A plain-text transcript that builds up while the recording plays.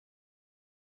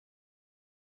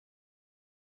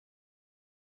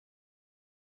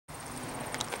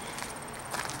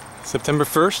September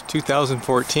 1st,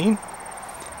 2014.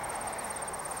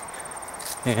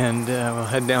 And we'll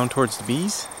head down towards the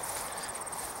bees.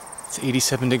 It's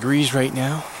 87 degrees right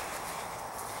now.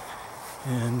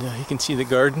 And you can see the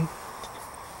garden.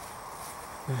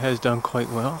 It has done quite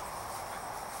well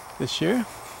this year.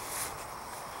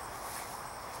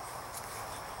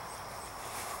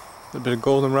 A little bit of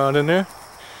goldenrod in there.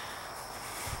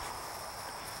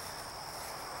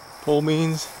 Pole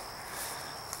beans.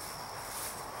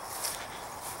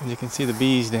 And you can see the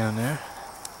bees down there.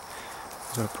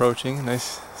 As we're approaching, a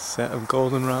nice set of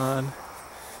goldenrod,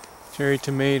 cherry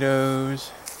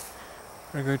tomatoes,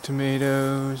 regular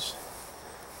tomatoes,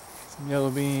 some yellow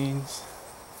beans.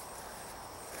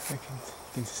 You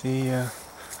can see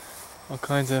all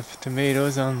kinds of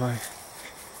tomatoes on my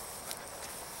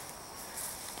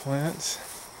plants.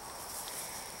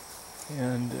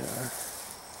 And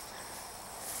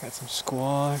got some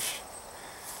squash,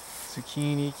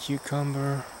 zucchini,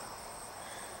 cucumber,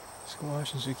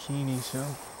 squash and zucchini, so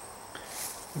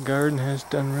the garden has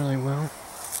done really well.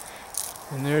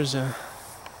 And there's a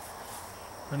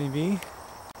honeybee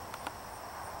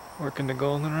working the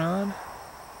goldenrod.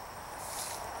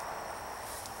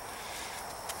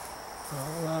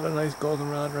 A lot of nice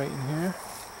goldenrod right in here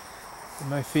in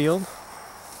my field.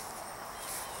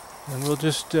 And we'll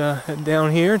just head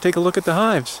down here and take a look at the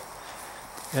hives,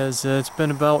 as it's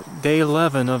been about day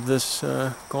 11 of this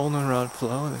goldenrod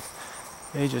flow.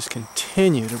 They just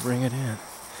continue to bring it in.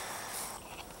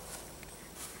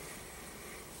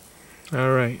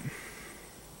 All right.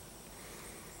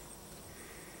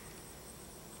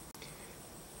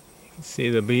 You can see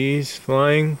the bees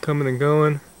flying, coming and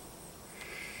going.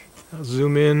 I'll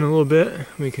zoom in a little bit.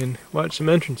 We can watch some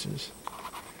entrances.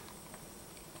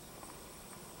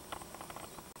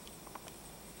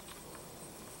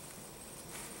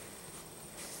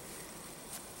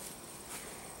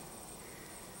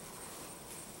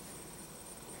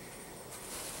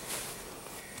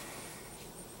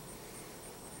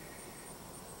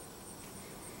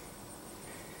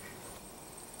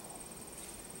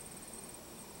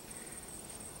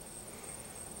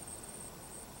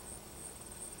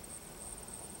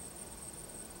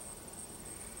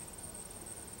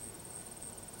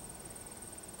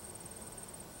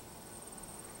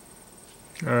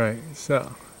 Alright,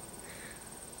 so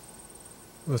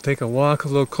we'll take a walk a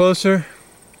little closer.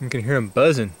 You can hear them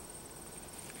buzzing.